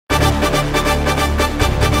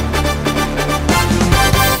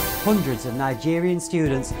Hundreds of Nigerian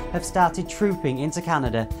students have started trooping into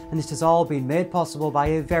Canada, and this has all been made possible by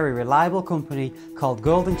a very reliable company called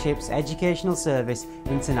Goldenchips Educational Service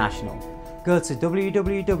International. Go to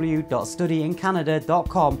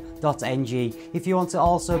www.studyincanada.com.ng if you want to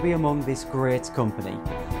also be among this great company.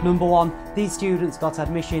 Number 1, these students got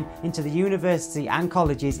admission into the university and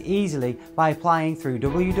colleges easily by applying through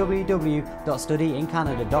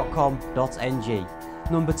www.studyincanada.com.ng.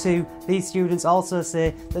 Number 2, these students also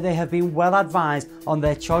say that they have been well advised on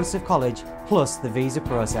their choice of college plus the visa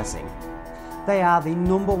processing. They are the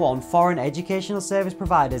number 1 foreign educational service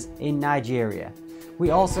providers in Nigeria. We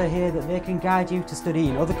also hear that they can guide you to study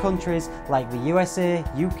in other countries like the USA,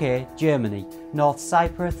 UK, Germany, North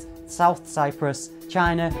Cyprus, South Cyprus,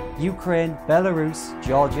 China, Ukraine, Belarus,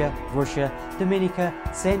 Georgia, Russia, Dominica,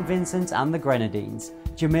 St. Vincent and the Grenadines,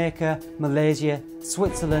 Jamaica, Malaysia,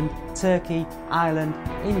 Switzerland, Turkey, Ireland,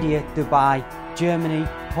 India, Dubai, Germany,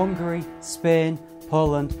 Hungary, Spain,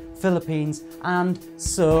 Poland, Philippines and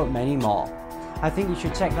so many more. I think you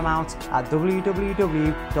should check them out at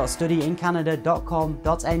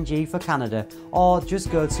www.studyincanada.com.ng for Canada, or just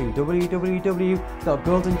go to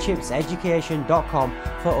www.goldenchipseducation.com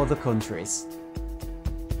for other countries.